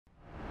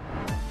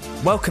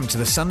Welcome to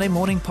the Sunday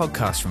morning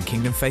podcast from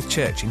Kingdom Faith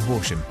Church in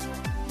Horsham.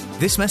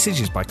 This message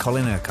is by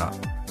Colin Urquhart.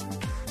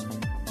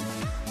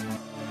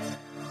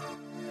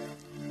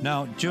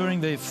 Now,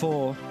 during the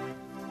 4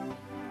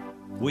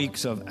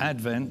 weeks of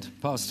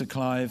Advent, Pastor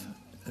Clive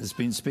has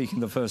been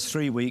speaking the first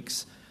 3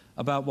 weeks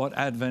about what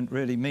Advent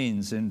really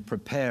means in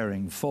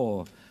preparing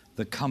for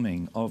the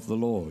coming of the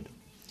Lord,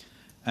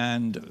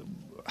 and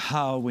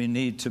how we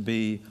need to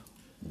be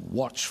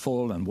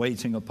watchful and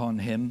waiting upon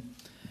Him.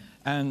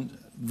 And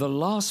the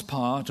last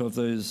part of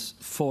those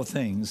 4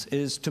 things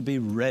is to be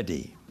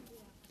ready.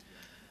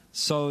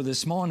 So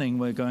this morning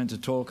we're going to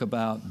talk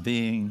about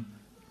being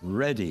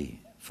ready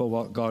for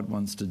what God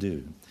wants to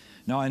do.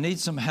 Now I need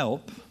some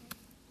help,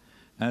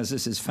 as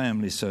this is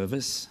family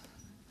service.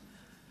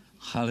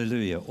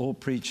 Hallelujah. All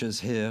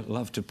preachers here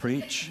love to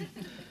preach,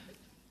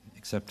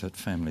 except at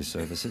family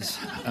services.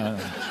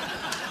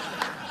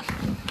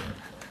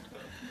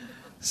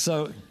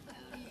 So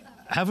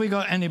have we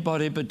got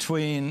anybody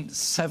between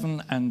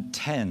 7 and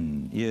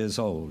 10 years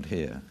old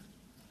here?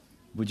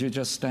 Would you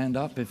just stand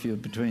up if you're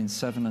between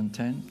 7 and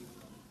 10?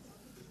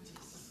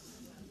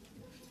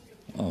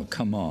 Oh,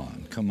 come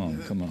on.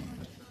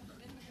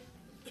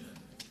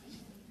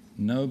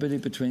 Nobody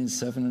between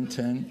 7 and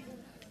 10?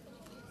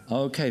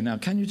 Okay, now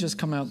can you just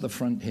come out the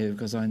front here,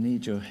 because I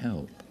need your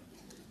help.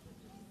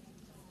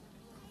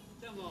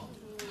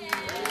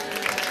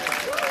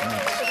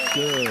 That's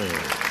good.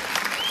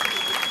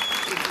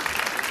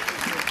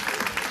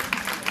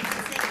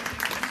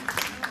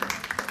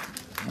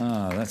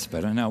 That's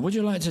better. Now, would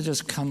you like to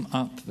just come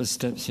up the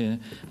steps here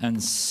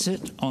and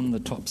sit on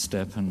the top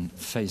step and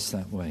face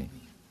that way?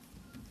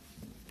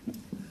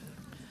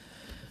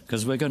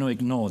 Because we're going to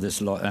ignore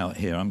this lot out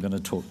here. I'm going to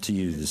talk to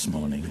you this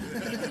morning.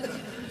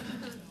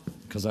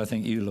 Because I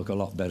think you look a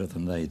lot better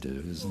than they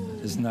do.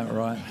 Isn't that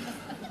right?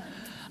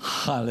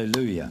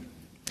 Hallelujah.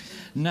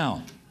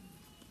 Now,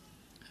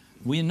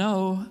 we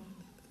know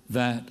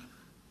that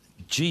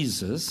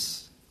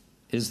Jesus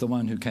is the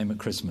one who came at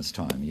Christmas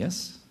time,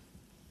 yes?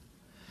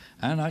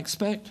 And I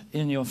expect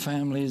in your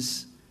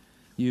families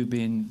you've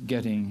been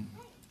getting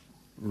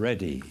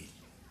ready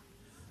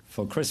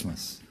for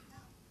Christmas.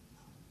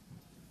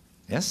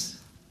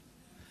 Yes?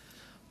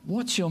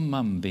 What's your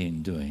mum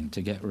been doing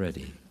to get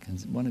ready? Can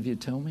one of you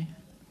tell me?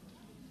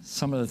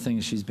 Some of the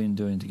things she's been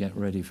doing to get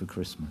ready for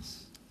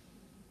Christmas.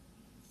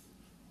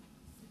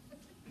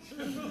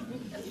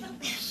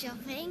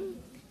 Shopping.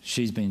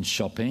 She's been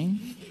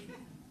shopping.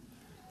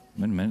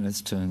 Wait a minute, let's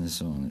turn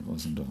this on. It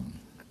wasn't on.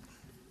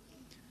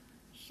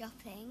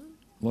 Shopping.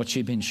 What's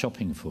she been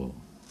shopping for?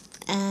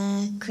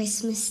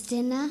 Christmas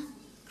dinner.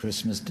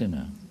 Christmas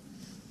dinner,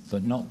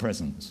 but not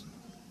presents.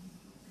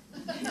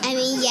 I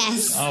mean,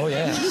 yes. Oh,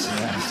 yes.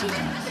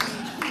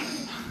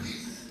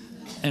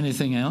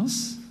 Anything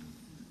else?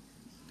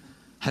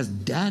 Has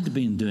Dad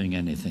been doing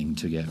anything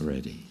to get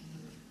ready?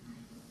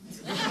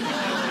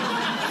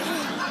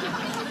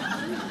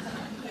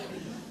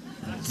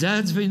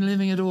 Dad's been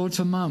leaving it all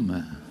to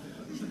Mum.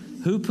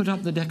 Who put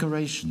up the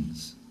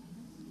decorations?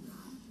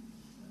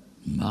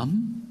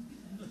 Mum?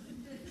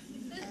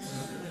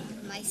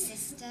 My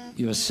sister.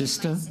 Your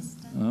sister? My sister.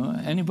 Oh,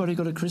 anybody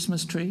got a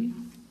Christmas tree?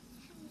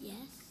 Yes.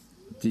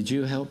 Did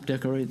you help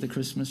decorate the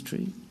Christmas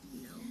tree?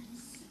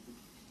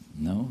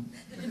 No?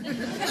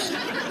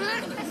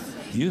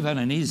 You've had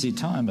an easy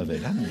time of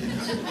it, haven't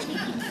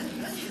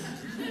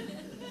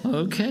you?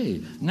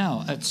 Okay.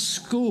 Now, at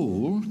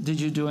school,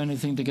 did you do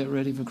anything to get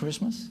ready for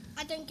Christmas?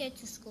 I don't go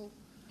to school.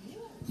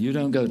 You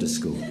don't go to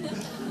school.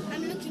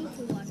 I'm looking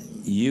for one.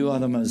 You are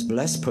the most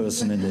blessed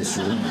person in this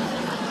room.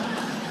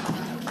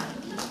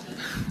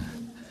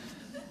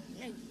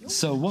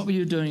 So what were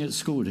you doing at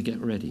school to get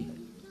ready?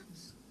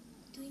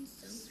 Doing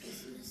some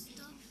Christmas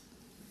stuff.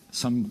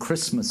 Some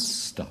Christmas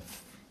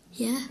stuff.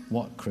 Yeah.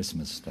 What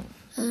Christmas stuff?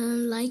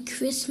 Like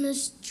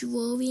Christmas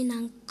drawing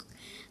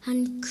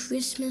and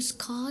Christmas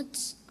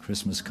cards.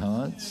 Christmas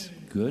cards.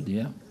 Good,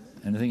 yeah.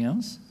 Anything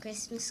else?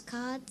 Christmas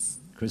cards.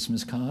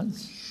 Christmas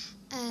cards.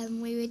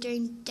 We were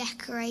doing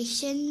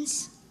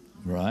decorations.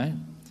 Right.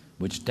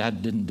 Which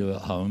Dad didn't do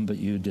at home, but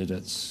you did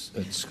at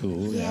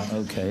school. Yeah.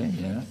 Okay,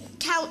 yeah.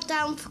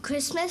 Countdown for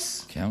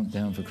Christmas.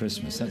 Countdown for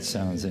Christmas. That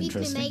sounds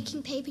interesting. We've been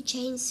making paper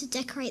chains to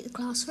decorate the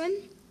classroom.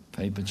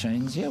 Paper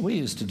chains? Yeah, we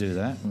used to do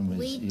that. When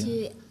we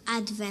do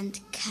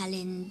Advent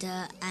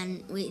calendar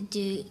and we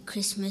do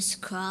Christmas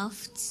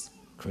crafts.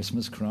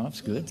 Christmas crafts,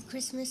 good.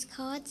 Christmas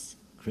cards.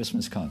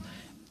 Christmas card.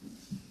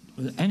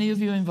 Was any of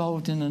you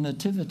involved in a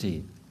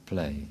nativity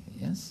play?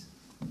 Yes?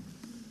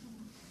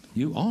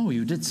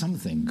 You did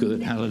something.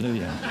 Good,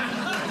 hallelujah.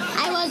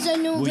 I was a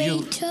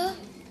narrator.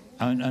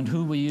 And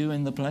who were you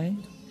in the play?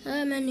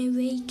 I'm a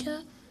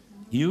narrator.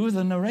 You were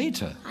the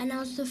narrator? And I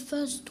was the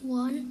first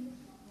one.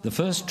 The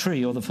first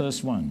tree or the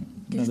first one?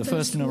 No, the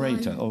first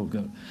narrator. One. Oh,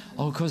 good.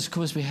 Oh,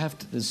 because we have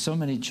there's so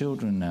many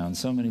children now and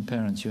so many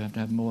parents, you have to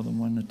have more than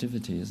one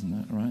nativity, isn't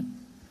that right?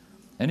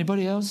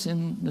 Anybody else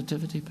in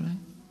nativity play?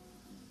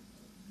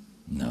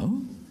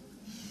 No?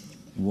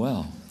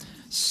 Well,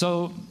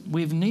 so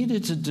we've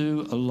needed to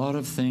do a lot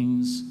of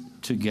things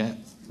to get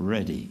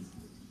ready.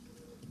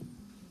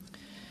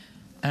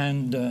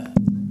 And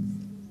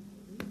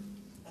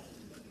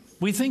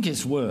we think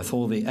it's worth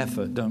all the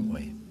effort, don't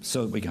we?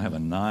 So that we can have a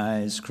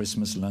nice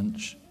Christmas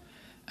lunch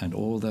and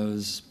all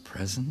those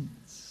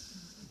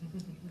presents,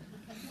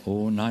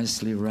 all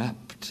nicely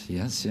wrapped.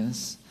 Yes,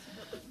 yes.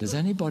 Does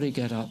anybody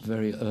get up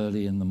very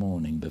early in the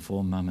morning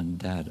before Mum and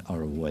Dad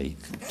are awake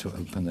to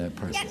open their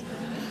presents?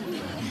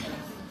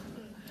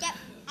 Yep,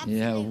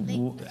 absolutely.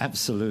 Yeah,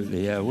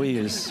 absolutely. Yeah, we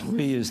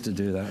used to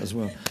do that as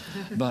well.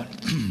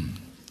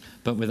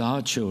 But with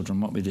our children,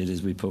 what we did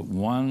is we put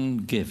one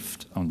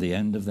gift on the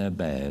end of their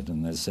bed,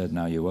 and they said,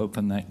 now you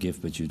open that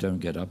gift, but you don't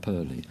get up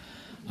early.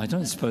 I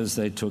don't suppose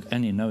they took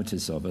any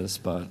notice of us,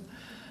 but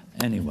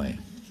anyway.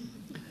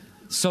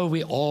 So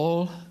we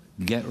all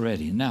get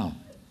ready. Now,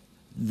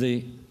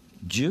 the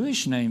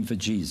Jewish name for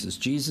Jesus,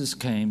 Jesus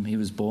came, he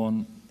was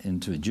born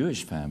into a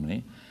Jewish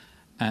family,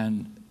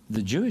 and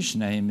the Jewish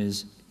name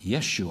is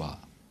Yeshua.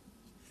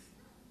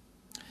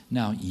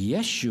 Now,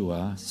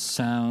 Yeshua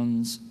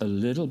sounds a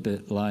little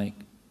bit like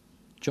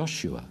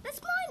Joshua.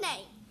 That's my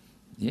name.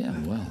 Yeah,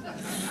 well.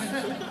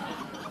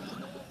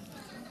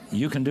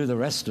 You can do the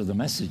rest of the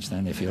message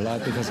then, if you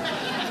like,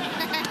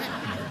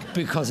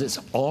 because it's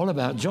all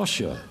about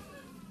Joshua.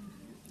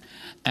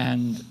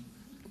 And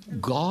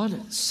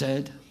God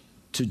said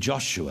to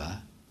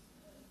Joshua,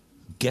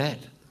 get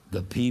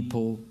the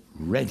people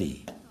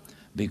ready,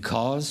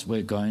 because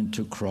we're going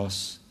to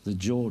cross the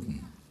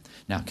Jordan.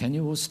 Now, can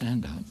you all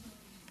stand up?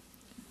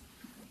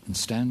 And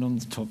stand on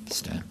the top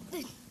step.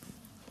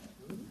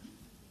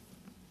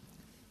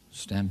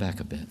 Stand back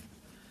a bit.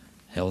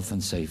 Health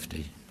and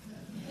safety.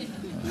 All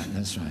right,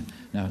 that's right.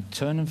 Now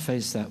turn and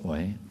face that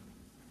way.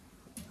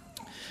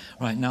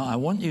 Right, now I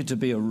want you to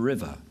be a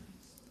river.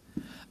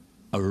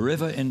 A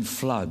river in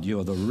flood.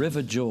 You're the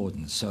River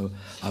Jordan. So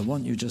I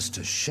want you just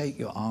to shake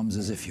your arms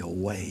as if you're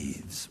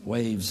waves.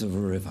 Waves of a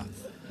river.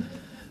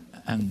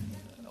 And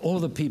all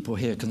the people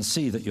here can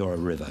see that you're a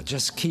river.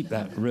 Just keep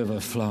that river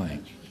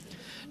flowing.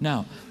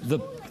 Now, the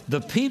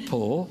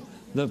people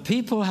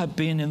have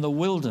been in the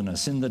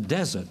wilderness, in the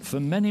desert, for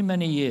many,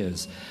 many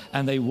years,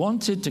 and they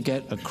wanted to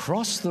get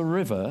across the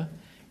river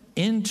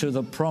into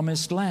the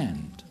promised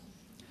land.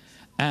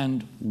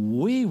 And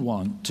we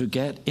want to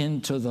get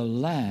into the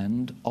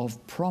land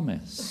of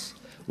promise,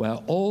 where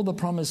all the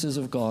promises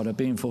of God are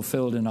being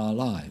fulfilled in our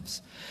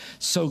lives.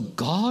 So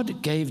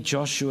God gave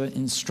Joshua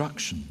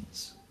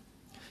instructions.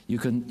 You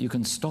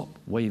can stop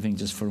waving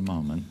just for a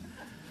moment.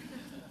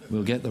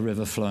 We'll get the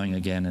river flowing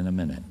again in a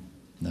minute.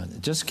 No,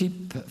 just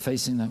keep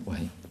facing that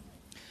way.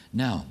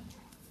 Now,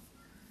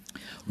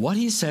 what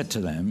he said to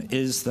them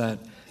is that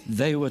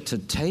they were to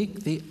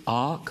take the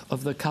Ark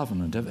of the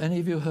Covenant. Have any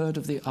of you heard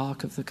of the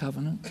Ark of the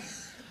Covenant?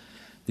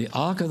 The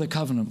Ark of the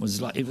Covenant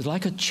was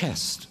like a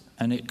chest,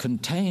 and it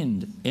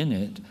contained in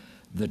it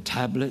the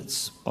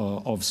tablets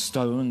of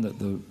stone that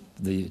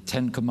the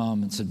Ten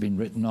Commandments had been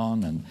written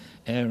on, and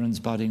Aaron's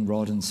budding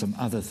rod and some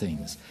other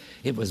things.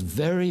 It was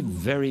very,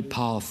 very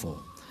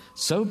powerful.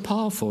 So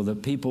powerful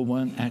that people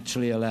weren't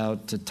actually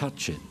allowed to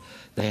touch it.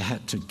 They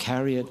had to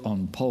carry it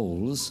on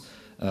poles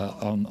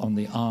on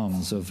the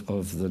arms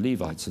of the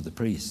Levites, of the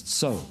priests.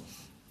 So,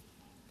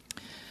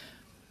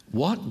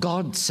 what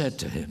God said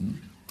to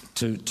him,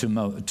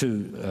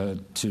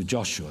 to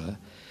Joshua,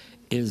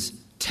 is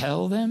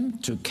tell them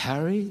to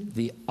carry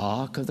the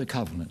Ark of the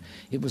Covenant.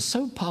 It was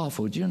so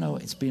powerful, do you know,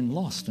 it's been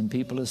lost and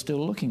people are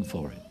still looking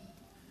for it.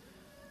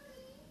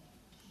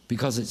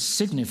 Because it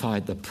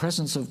signified the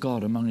presence of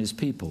God among his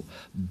people.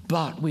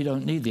 But we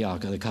don't need the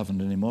Ark of the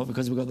Covenant anymore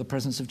because we've got the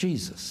presence of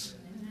Jesus.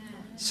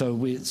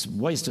 So it's a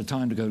waste of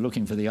time to go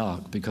looking for the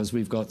Ark because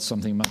we've got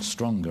something much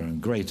stronger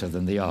and greater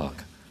than the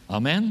Ark.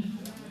 Amen?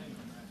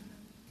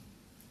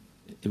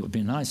 It would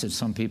be nice if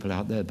some people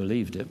out there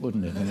believed it,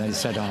 wouldn't it? And they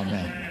said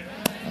amen.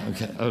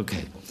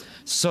 Okay.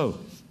 So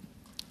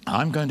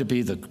I'm going to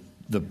be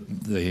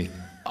the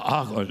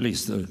Ark, or at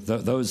least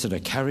those that are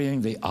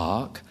carrying the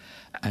Ark,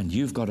 and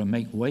you've got to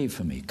make way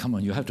for me. Come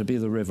on, you have to be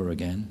the river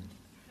again.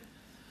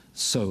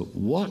 So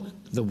what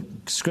the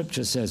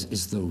scripture says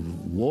is the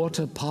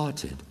water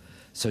parted.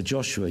 So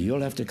Joshua,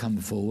 you'll have to come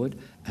forward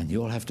and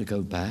you'll have to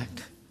go back.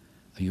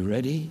 Are you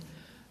ready?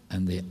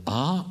 And the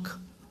Ark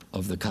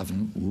of the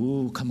Covenant,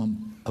 come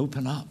on,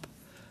 open up.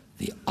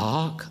 The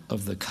Ark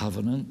of the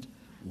Covenant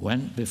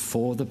went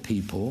before the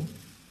people.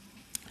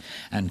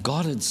 And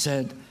God had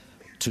said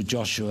to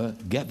Joshua,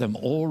 get them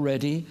all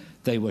ready.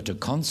 They were to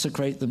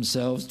consecrate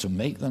themselves, to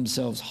make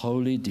themselves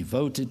holy,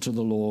 devoted to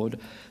the Lord,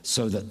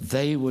 so that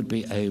they would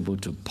be able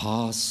to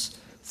pass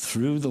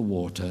through the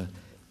water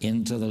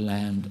into the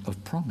land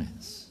of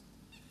promise.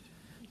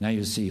 Now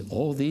you see,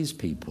 all these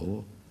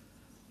people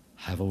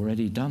have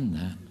already done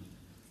that.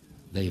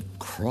 They've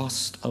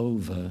crossed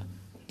over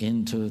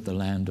into the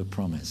land of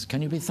promise.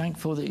 Can you be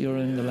thankful that you're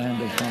in the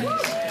land of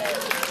promise?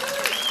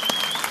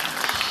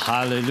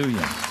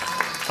 Hallelujah.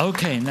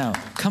 Okay, now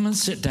come and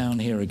sit down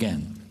here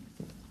again.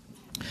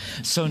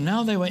 So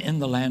now they were in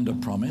the land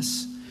of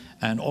promise,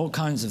 and all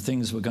kinds of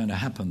things were going to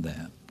happen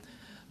there.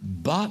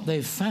 But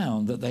they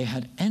found that they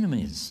had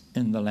enemies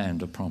in the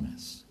land of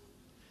promise.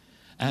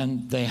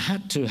 And they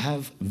had to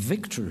have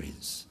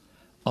victories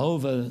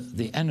over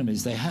the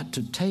enemies. They had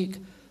to take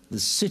the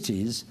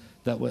cities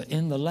that were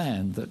in the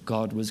land that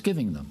God was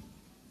giving them.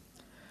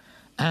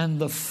 And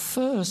the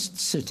first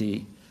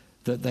city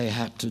that they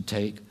had to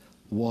take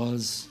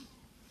was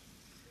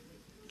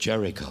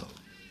Jericho.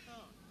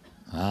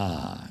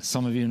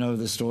 Some of you know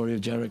the story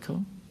of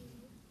Jericho?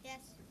 Yes.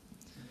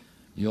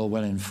 You're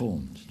well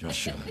informed,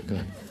 Joshua.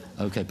 Good.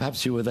 Okay,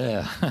 perhaps you were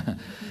there.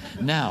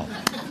 Now,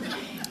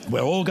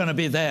 we're all going to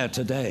be there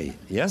today,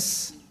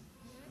 yes?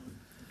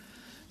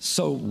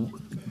 So,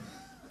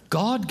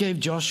 God gave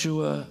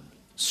Joshua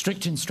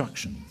strict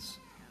instructions.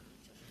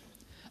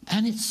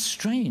 And it's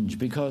strange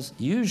because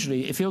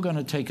usually if you're going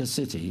to take a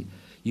city,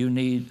 you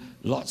need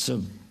lots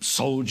of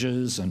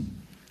soldiers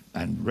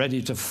and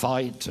ready to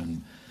fight,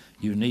 and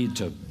you need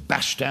to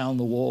bash down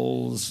the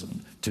walls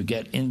and to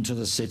get into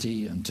the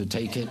city and to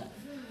take it.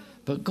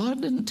 But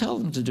God didn't tell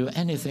them to do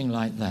anything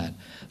like that.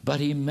 But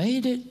he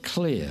made it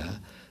clear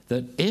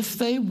that if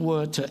they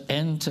were to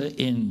enter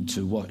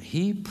into what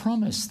he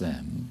promised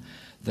them,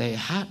 they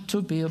had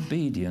to be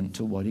obedient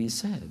to what he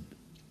said.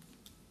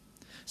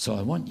 So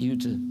I want you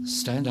to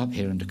stand up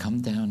here and to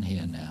come down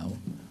here now.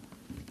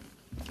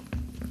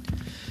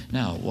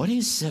 Now, what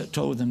he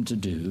told them to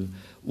do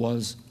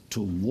was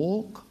to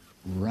walk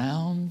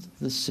round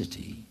the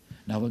city.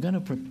 Now, we're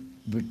going to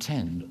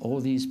pretend all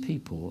these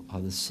people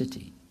are the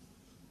city.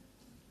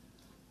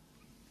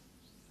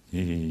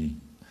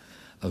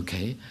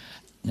 Okay.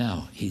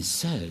 Now, he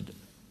said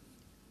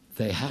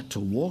they had to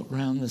walk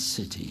round the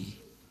city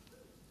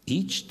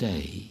each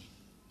day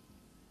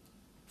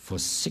for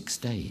 6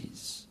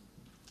 days.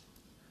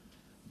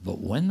 But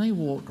when they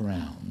walked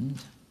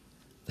round,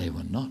 they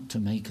were not to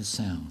make a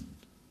sound.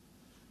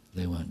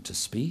 They weren't to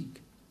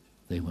speak.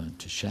 They weren't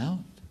to shout.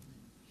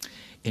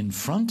 In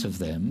front of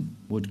them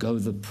would go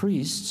the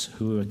priests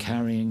who were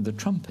carrying the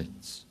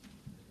trumpets.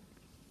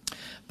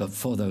 But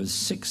for those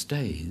 6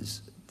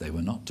 days, they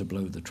were not to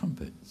blow the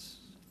trumpets.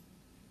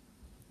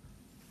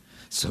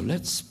 So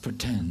let's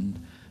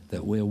pretend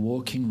that we're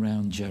walking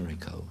around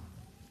Jericho.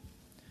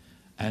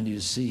 And you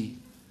see,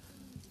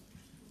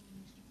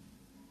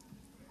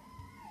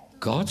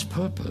 God's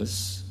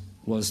purpose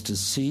was to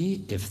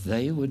see if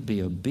they would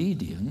be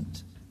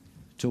obedient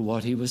to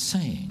what he was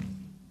saying.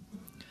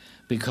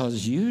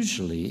 Because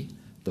usually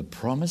the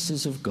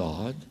promises of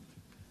God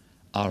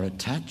are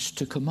attached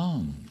to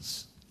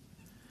commands.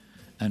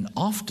 And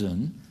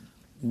often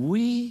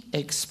we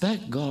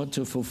expect God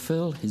to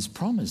fulfill his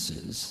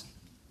promises,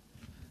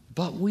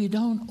 but we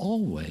don't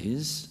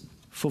always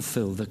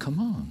fulfill the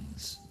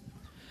commands.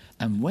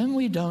 And when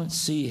we don't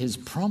see his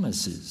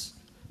promises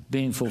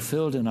being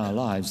fulfilled in our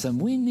lives, then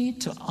we need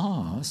to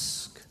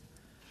ask,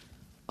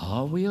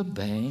 are we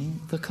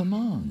obeying the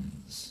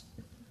commands?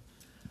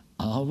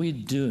 Are we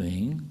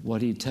doing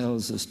what he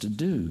tells us to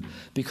do?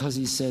 Because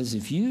he says,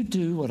 if you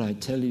do what I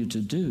tell you to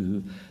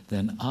do,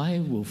 then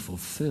I will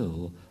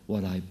fulfill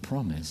what I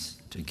promise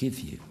to give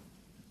you.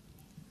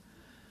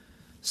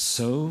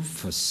 So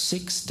for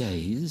 6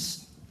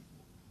 days,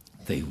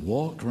 they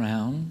walked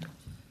round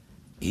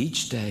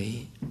each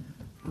day,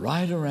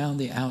 right around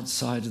the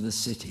outside of the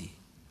city.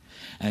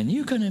 And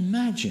you can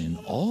imagine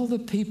all the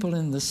people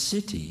in the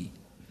city,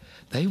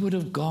 they would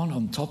have gone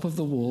on top of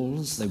the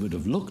walls, they would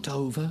have looked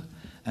over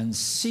and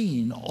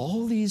seen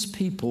all these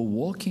people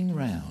walking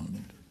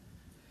round,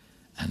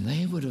 and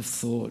they would have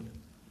thought,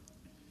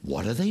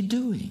 what are they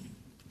doing?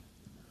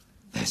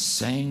 They're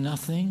saying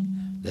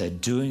nothing, they're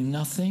doing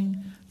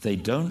nothing, they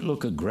don't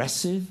look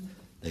aggressive,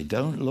 they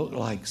don't look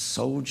like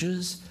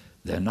soldiers,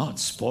 they're not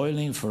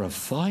spoiling for a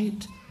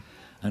fight.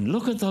 And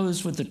look at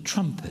those with the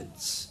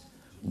trumpets.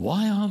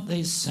 Why aren't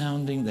they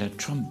sounding their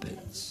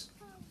trumpets?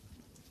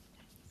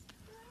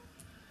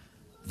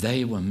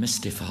 They were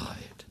mystified.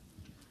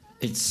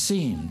 It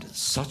seemed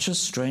such a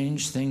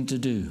strange thing to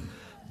do,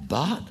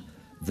 but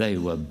they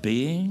were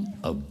being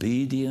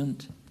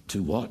obedient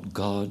to what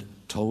God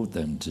told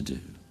them to do.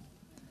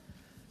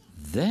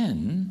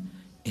 Then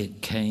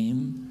it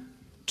came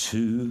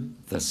to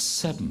the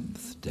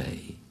 7th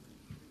day.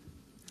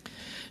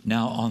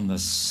 Now, on the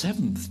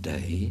 7th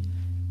day,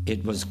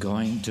 it was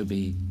going to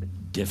be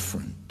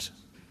different.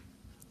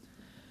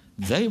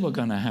 They were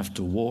going to have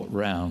to walk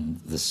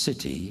round the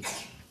city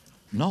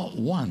not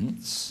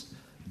once,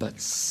 but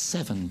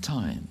 7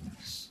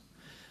 times.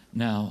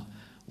 Now,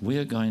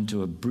 we're going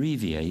to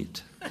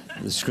abbreviate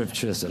the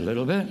scriptures a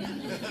little bit,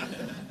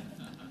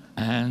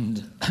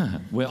 and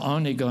we're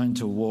only going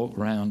to walk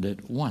round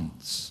it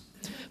once.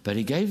 But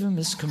he gave them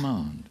this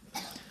command.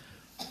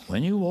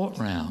 When you walk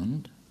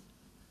round,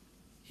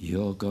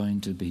 you're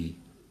going to be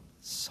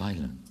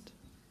silent.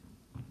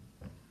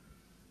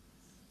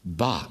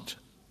 But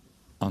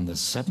on the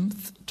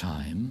 7th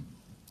time,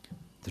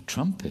 the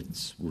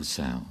trumpets will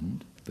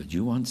sound, but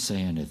you won't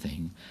say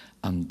anything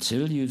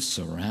until you've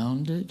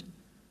surrounded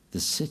the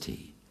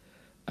city,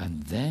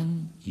 and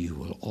then you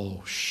will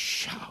all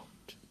shout.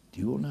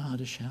 Do you all know how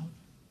to shout?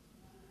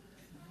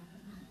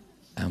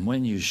 And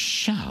when you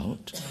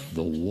shout,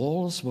 the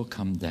walls will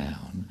come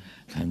down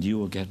and you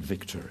will get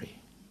victory.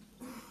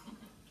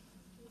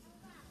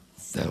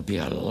 there'll be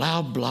a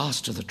loud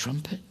blast of the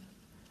trumpet,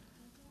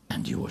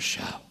 and you will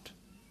shout.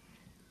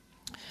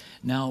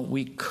 Now,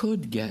 we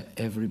could get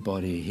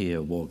everybody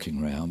here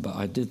walking around, but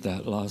I did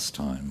that last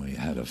time we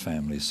had a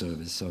family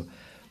service, so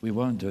we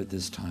won't do it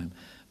this time.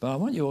 But I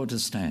want you all to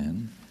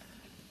stand,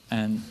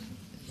 and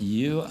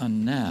you're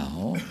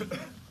now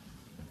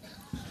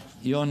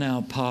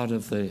part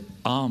of the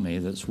army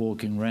that's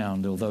walking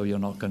around, although you're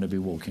not going to be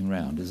walking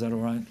around. Is that all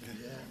right?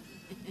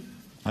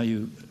 Are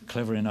you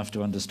clever enough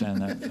to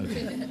understand that?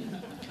 Okay.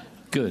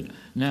 Good.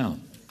 Now,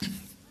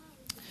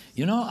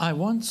 I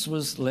once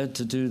was led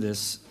to do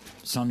this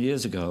some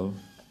years ago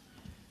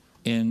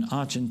in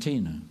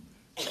Argentina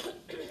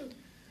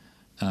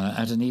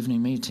at an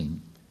evening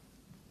meeting.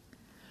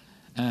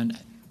 And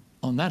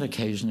on that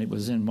occasion, it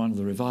was in one of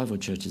the revival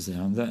churches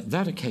there. On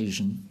that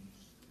occasion,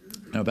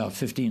 about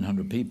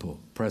 1,500 people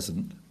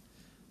present.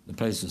 The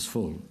place was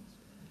full.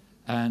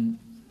 And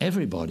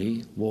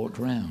everybody walked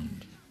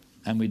round.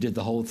 And we did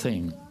the whole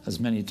thing as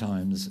many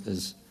times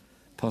as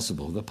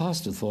possible. The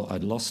pastor thought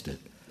I'd lost it,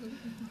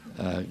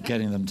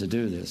 getting them to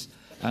do this.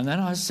 And then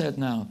I said,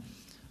 now,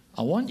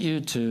 I want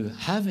you to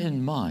have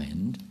in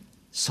mind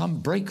some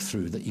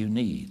breakthrough that you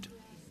need.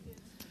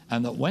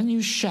 And that when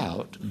you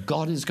shout,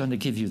 God is going to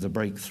give you the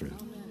breakthrough.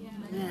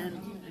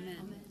 Amen.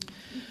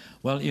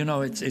 Well,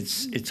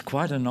 it's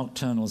quite a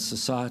nocturnal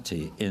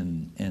society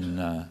in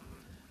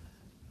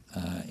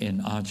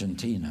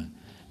Argentina.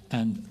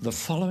 And the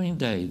following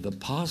day, the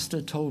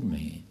pastor told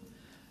me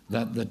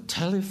that the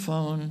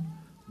telephone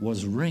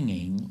was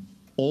ringing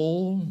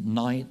all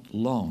night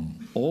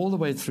long, all the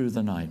way through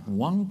the night,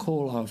 one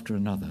call after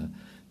another,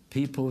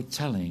 people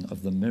telling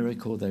of the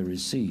miracle they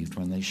received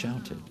when they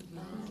shouted.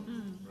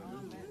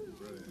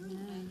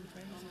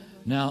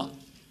 Now,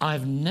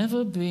 I've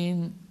never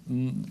been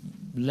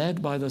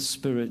led by the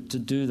Spirit to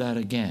do that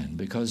again,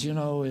 because,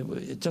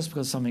 just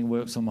because something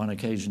works on one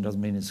occasion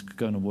doesn't mean it's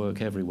going to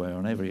work everywhere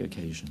on every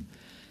occasion.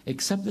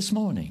 Except this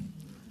morning,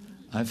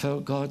 I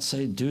felt God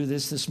say, do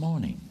this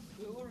morning.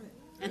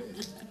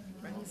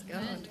 Praise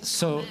God.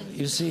 So,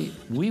 you see,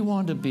 we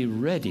want to be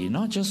ready,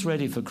 not just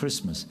ready for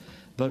Christmas,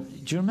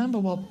 but do you remember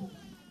what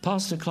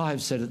Pastor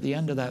Clive said at the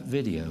end of that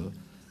video?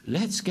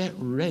 Let's get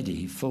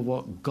ready for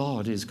what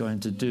God is going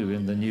to do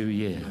in the new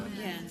year.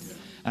 Yes.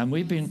 And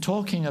we've been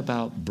talking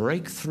about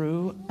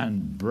breakthrough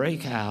and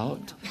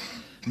breakout.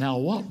 Now,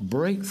 what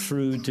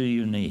breakthrough do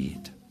you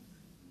need?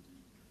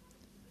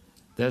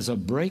 There's a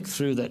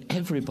breakthrough that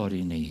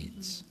everybody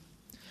needs.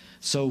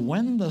 So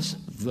when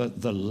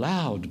the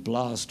loud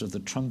blast of the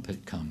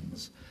trumpet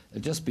comes,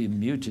 there'll just be a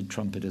muted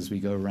trumpet as we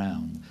go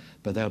round,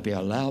 but there'll be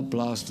a loud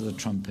blast of the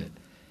trumpet.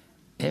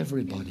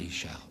 Everybody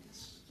shouts.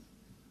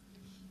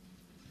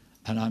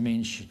 And I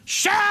mean,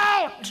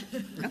 shout!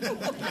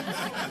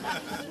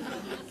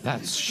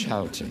 That's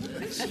shouting.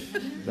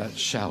 That's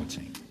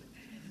shouting.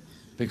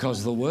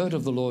 Because the word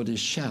of the Lord is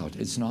shout.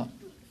 It's not,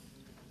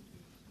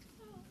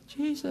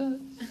 Jesus.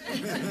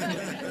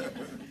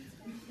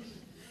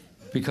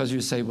 Because you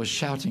say, well,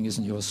 shouting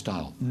isn't your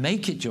style.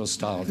 Make it your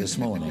style this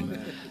morning,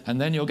 and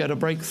then you'll get a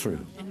breakthrough,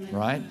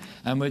 right?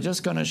 And we're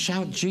just going to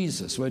shout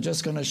Jesus. We're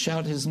just going to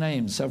shout his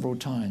name several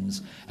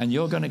times, and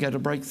you're going to get a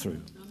breakthrough.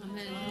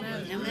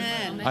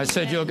 Amen. I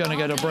said you're going to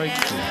get a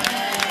breakthrough.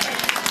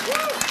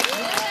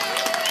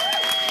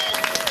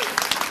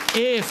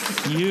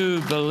 If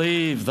you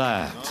believe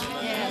that,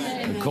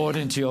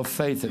 according to your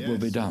faith, it will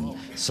be done.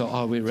 So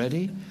are we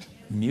ready?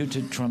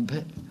 Muted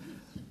trumpet.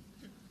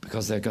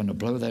 Because they're going to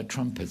blow their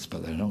trumpets,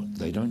 but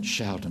they don't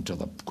shout until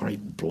the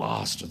great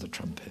blast of the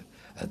trumpet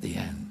at the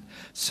end.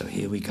 So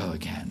here we go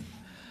again.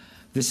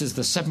 This is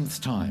the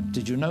 7th time.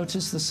 Did you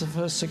notice the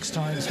first 6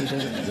 times we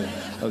did it?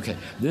 Okay,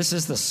 this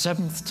is the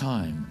 7th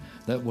time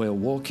that we're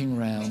walking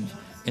around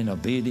in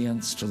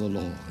obedience to the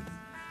Lord.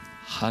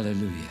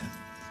 Hallelujah.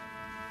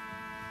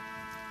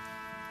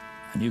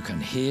 And you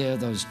can hear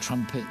those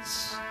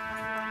trumpets.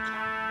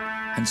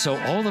 And so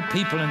all the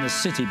people in the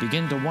city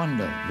begin to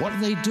wonder, what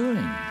are they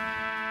doing?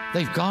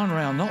 They've gone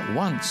around not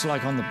once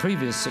like on the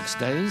previous 6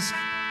 days.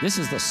 This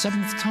is the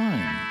 7th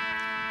time.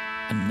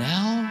 And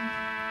now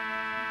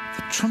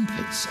the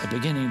trumpets are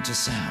beginning to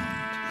sound.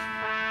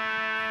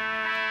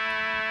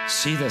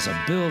 See, there's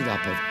a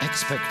build-up of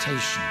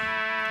expectation.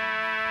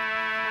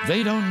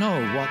 They don't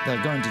know what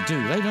they're going to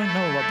do. They don't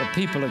know what the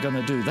people are going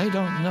to do. They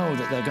don't know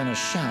that they're going to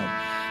shout.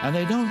 And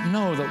they don't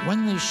know that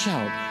when they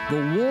shout, the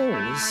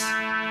walls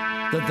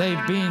that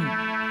they've been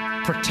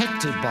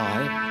protected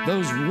by,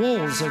 those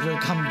walls are going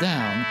to come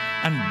down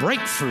and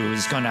breakthrough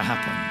is going to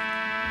happen.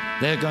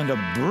 They're going to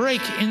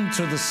break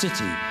into the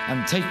city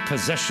and take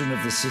possession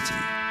of the city.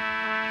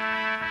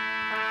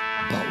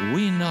 But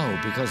we know,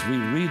 because we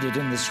read it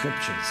in the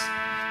scriptures,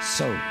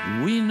 so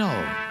we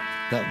know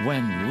that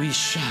when we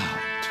shout,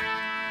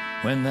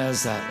 when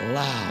there's that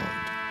loud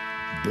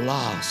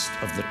blast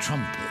of the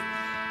trumpet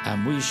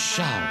and we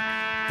shout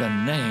the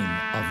name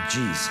of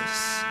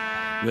Jesus,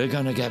 we're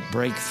going to get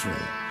breakthrough.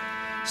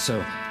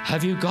 So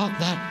have you got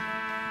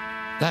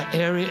that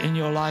area in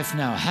your life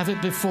now? Have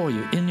it before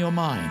you, in your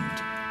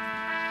mind.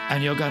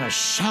 And you're going to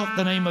shout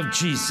the name of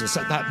Jesus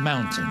at that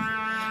mountain.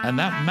 And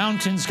that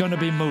mountain's going to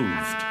be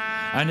moved,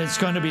 and it's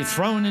going to be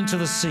thrown into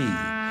the sea,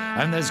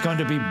 and there's going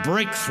to be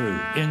breakthrough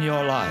in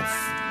your life.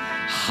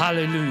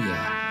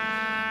 Hallelujah.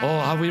 Oh,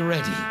 are we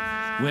ready?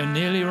 We're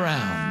nearly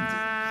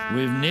round.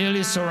 We've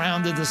nearly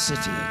surrounded the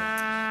city,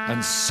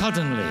 and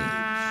suddenly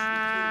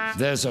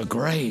there's a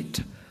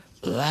great,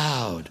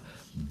 loud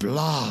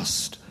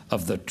blast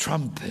of the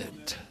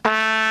trumpet.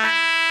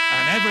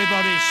 And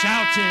everybody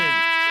shouted,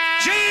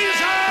 Jesus!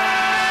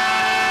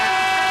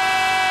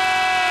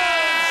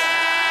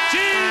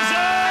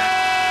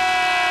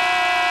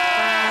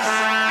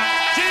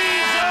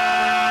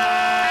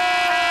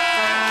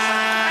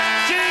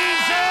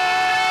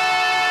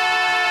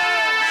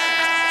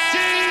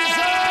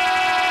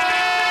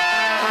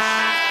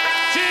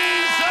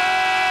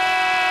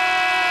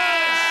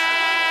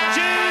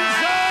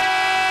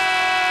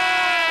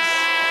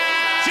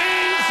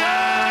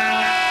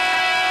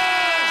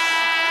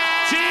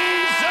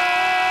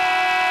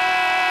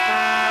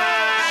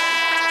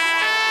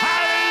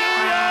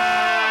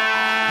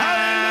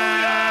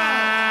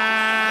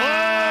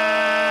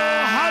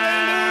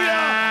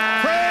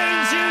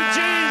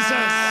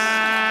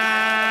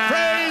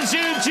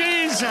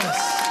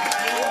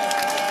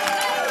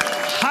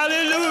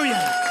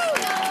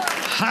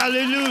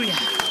 Hallelujah.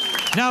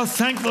 Now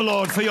thank the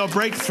Lord for your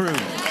breakthrough.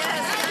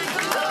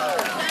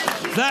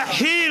 That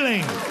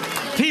healing.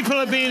 People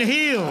are being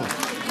healed.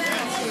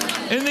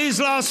 In these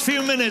last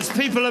few minutes,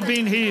 people are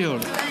being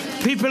healed.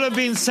 People are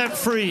being set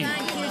free.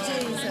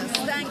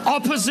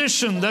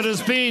 Opposition that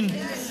has been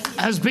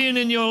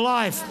in your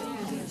life,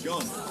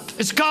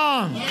 it's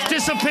gone,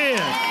 disappeared.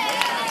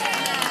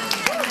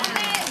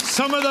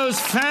 Some of those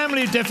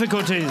family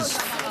difficulties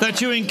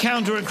that you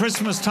encounter at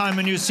Christmas time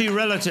when you see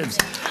relatives,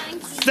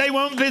 they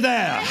won't be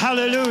there.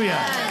 Hallelujah.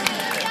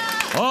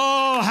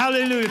 Oh,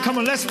 hallelujah. Come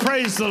on, let's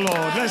praise the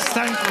Lord. Let's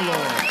thank the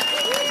Lord.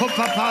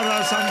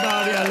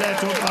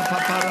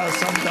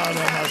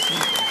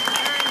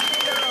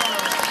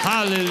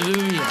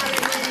 Hallelujah.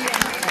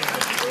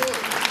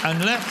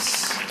 And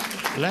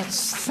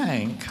let's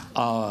thank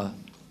our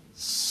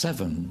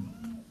 7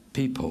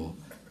 people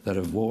that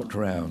have walked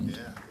around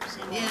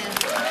 7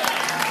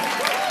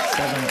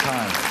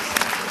 times.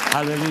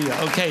 Hallelujah.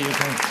 Okay, you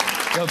can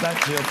go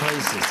back to your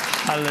places.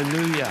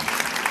 Hallelujah.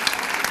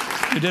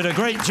 You did a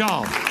great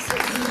job.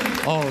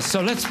 Oh,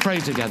 so let's pray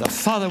together.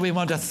 Father, we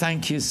want to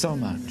thank you so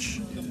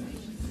much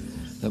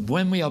that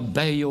when we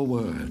obey your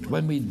word,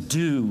 when we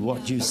do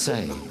what you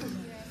say,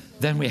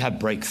 then we have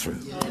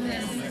breakthrough.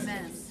 Amen.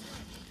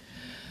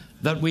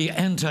 That we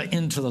enter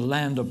into the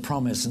land of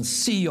promise and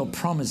see your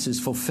promises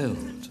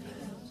fulfilled.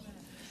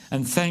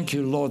 And thank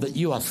you, Lord, that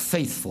you are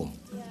faithful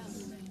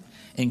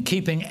in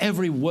keeping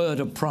every word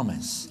of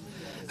promise.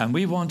 And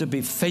we want to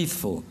be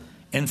faithful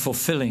in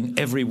fulfilling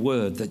every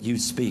word that you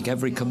speak,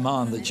 every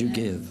command that you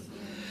give,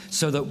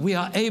 so that we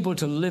are able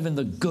to live in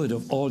the good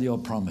of all your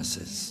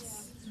promises.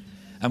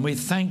 And we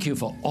thank you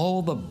for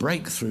all the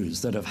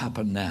breakthroughs that have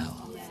happened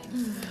now.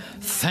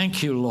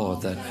 Thank you,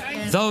 Lord, that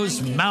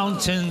those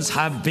mountains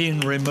have been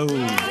removed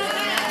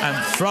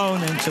and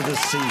thrown into the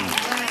sea.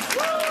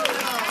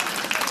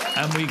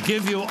 And we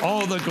give you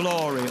all the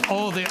glory,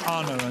 all the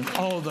honor, and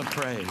all the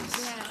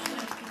praise.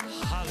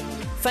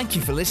 Thank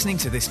you for listening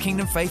to this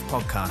Kingdom Faith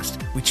podcast.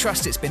 We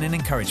trust it's been an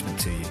encouragement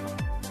to you.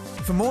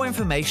 For more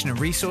information and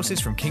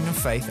resources from Kingdom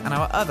Faith and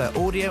our other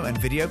audio and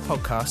video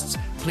podcasts,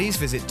 please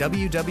visit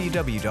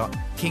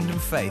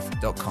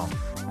www.kingdomfaith.com.